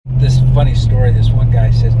funny story. This one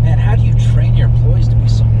guy says, "Man, how do you train your employees to be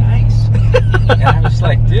so nice?" And I was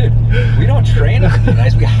like, "Dude, we don't train them to be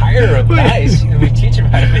nice. We hire them nice, and we teach them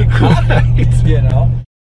how to make coffee." You know.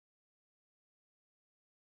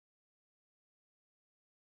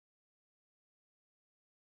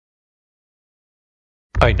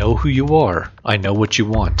 I know who you are. I know what you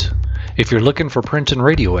want. If you're looking for print and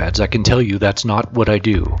radio ads, I can tell you that's not what I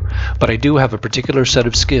do. But I do have a particular set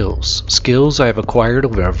of skills. Skills I have acquired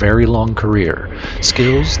over a very long career.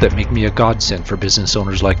 Skills that make me a godsend for business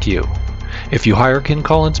owners like you. If you hire Ken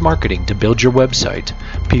Collins Marketing to build your website,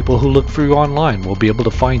 people who look for you online will be able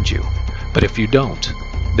to find you. But if you don't,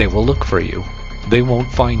 they will look for you. They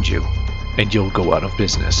won't find you. And you'll go out of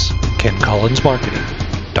business.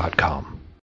 KenCollinsMarketing.com